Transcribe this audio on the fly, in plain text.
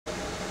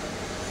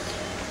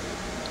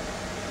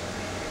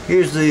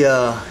Here's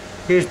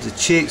the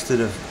chicks that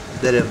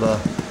have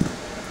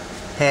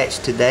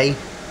hatched today.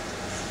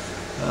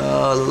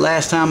 The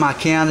last time I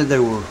counted,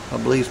 there were, I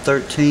believe,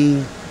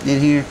 13 in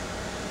here.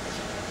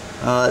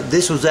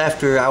 This was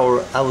after I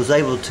was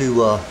able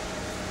to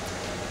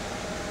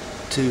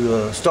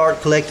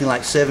start collecting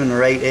like 7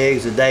 or 8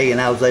 eggs a day,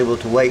 and I was able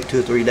to wait 2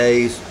 or 3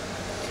 days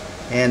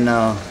and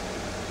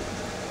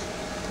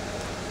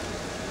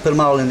put them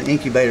all in the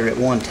incubator at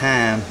one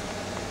time.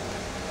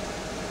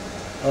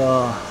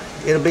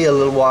 It'll be a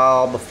little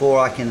while before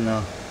I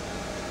can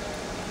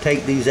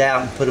take these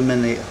out and put them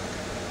in the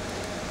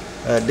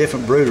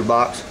different brooder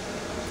box.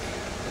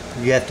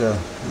 You have to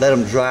let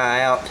them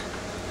dry out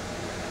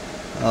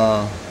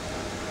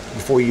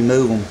before you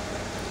move them,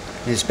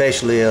 and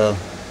especially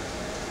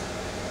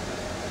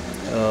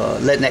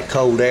letting that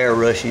cold air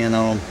rush in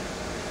on them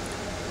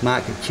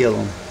might could kill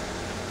them.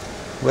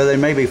 Well, there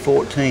may be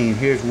 14.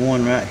 Here's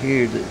one right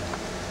here that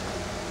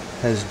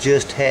has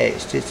just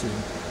hatched.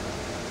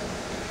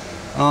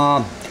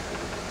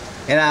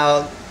 And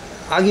I'll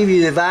give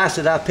you the advice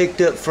that I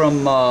picked up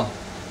from a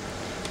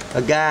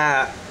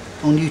guy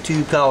on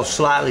YouTube called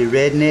Slightly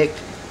Rednecked.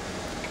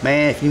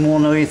 Man, if you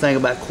want to know anything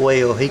about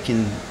quail, he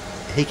can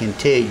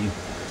tell you.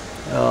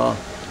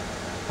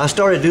 I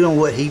started doing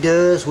what he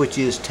does, which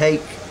is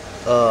take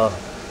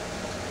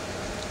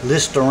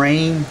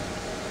Listerine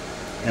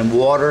and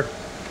water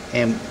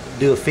and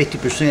do a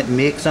 50%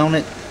 mix on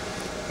it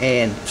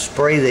and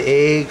spray the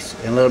eggs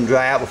and let them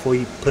dry out before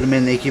you put them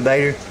in the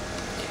incubator.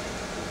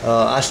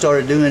 I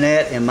started doing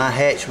that, and my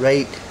hatch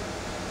rate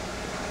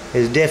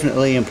has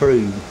definitely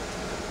improved.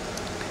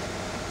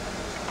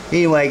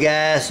 Anyway,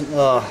 guys,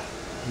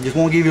 just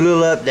want to give you a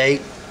little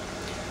update.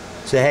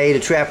 Say hey to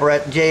Trapper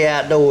J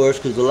Outdoors,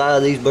 because a lot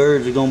of these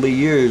birds are going to be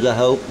yours, I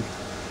hope.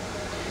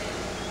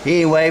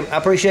 Anyway, I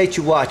appreciate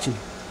you watching.